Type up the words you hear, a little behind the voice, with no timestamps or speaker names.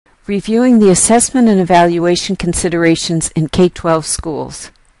Reviewing the assessment and evaluation considerations in K12 schools.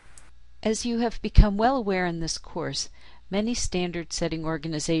 As you have become well aware in this course, many standard-setting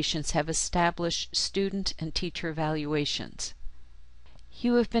organizations have established student and teacher evaluations.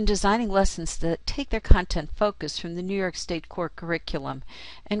 You have been designing lessons that take their content focus from the New York State core curriculum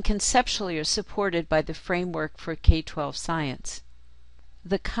and conceptually are supported by the framework for K12 science.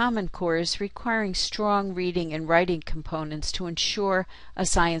 The Common Core is requiring strong reading and writing components to ensure a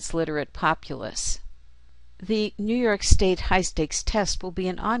science-literate populace. The New York State high-stakes test will be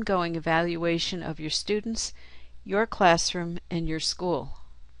an ongoing evaluation of your students, your classroom, and your school.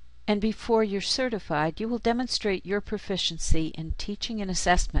 And before you're certified, you will demonstrate your proficiency in teaching and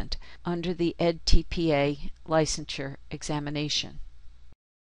assessment under the EdTPA licensure examination.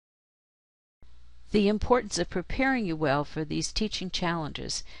 The importance of preparing you well for these teaching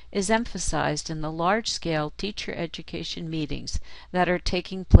challenges is emphasized in the large-scale teacher education meetings that are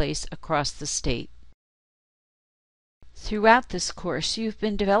taking place across the state. Throughout this course, you've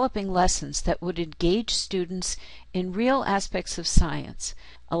been developing lessons that would engage students in real aspects of science,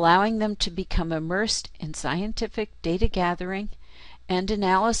 allowing them to become immersed in scientific data gathering and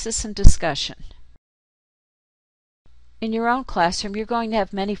analysis and discussion. In your own classroom, you're going to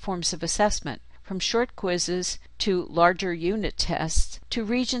have many forms of assessment, from short quizzes to larger unit tests to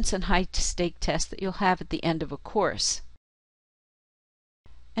Regents and high-stake tests that you'll have at the end of a course.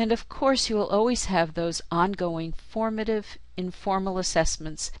 And of course, you will always have those ongoing formative, informal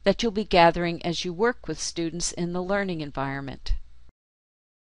assessments that you'll be gathering as you work with students in the learning environment.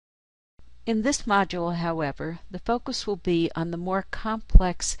 In this module, however, the focus will be on the more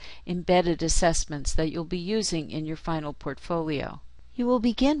complex embedded assessments that you'll be using in your final portfolio. You will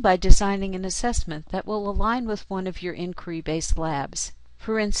begin by designing an assessment that will align with one of your inquiry-based labs.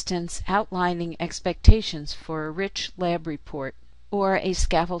 For instance, outlining expectations for a rich lab report, or a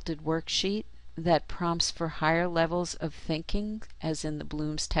scaffolded worksheet that prompts for higher levels of thinking, as in the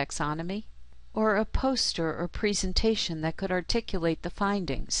Bloom's taxonomy, or a poster or presentation that could articulate the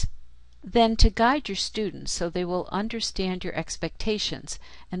findings. Then, to guide your students so they will understand your expectations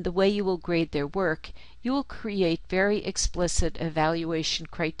and the way you will grade their work, you will create very explicit evaluation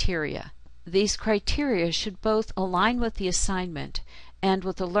criteria. These criteria should both align with the assignment and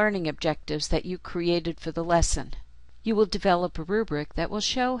with the learning objectives that you created for the lesson. You will develop a rubric that will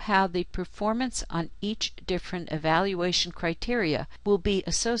show how the performance on each different evaluation criteria will be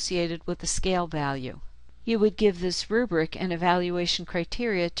associated with a scale value. You would give this rubric and evaluation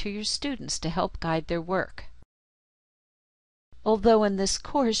criteria to your students to help guide their work. Although in this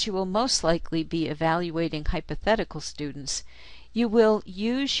course you will most likely be evaluating hypothetical students, you will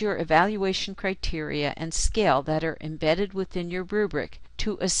use your evaluation criteria and scale that are embedded within your rubric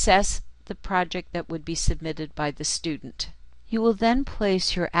to assess the project that would be submitted by the student. You will then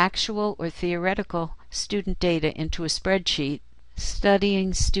place your actual or theoretical student data into a spreadsheet,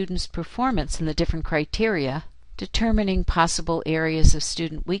 studying students' performance in the different criteria, determining possible areas of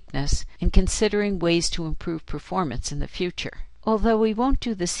student weakness, and considering ways to improve performance in the future. Although we won't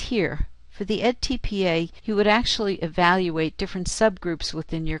do this here, for the EdTPA you would actually evaluate different subgroups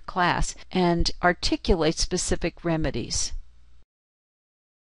within your class and articulate specific remedies.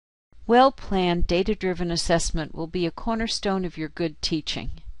 Well-planned, data-driven assessment will be a cornerstone of your good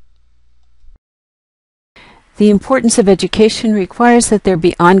teaching. The importance of education requires that there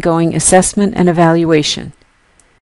be ongoing assessment and evaluation.